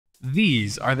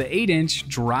These are the 8-inch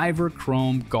driver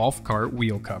chrome golf cart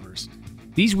wheel covers.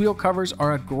 These wheel covers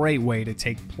are a great way to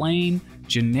take plain,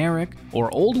 generic,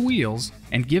 or old wheels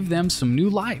and give them some new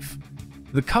life.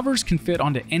 The covers can fit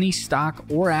onto any stock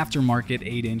or aftermarket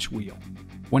 8-inch wheel.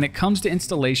 When it comes to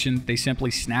installation, they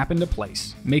simply snap into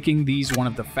place, making these one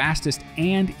of the fastest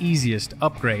and easiest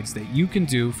upgrades that you can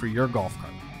do for your golf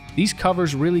cart. These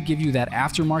covers really give you that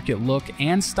aftermarket look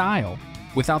and style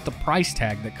without the price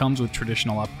tag that comes with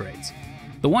traditional upgrades.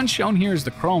 The one shown here is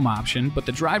the chrome option, but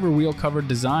the driver wheel cover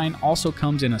design also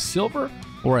comes in a silver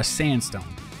or a sandstone.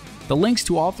 The links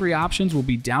to all three options will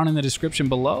be down in the description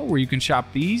below, where you can shop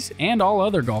these and all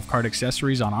other golf cart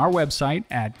accessories on our website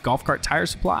at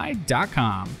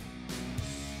golfcarttiresupply.com.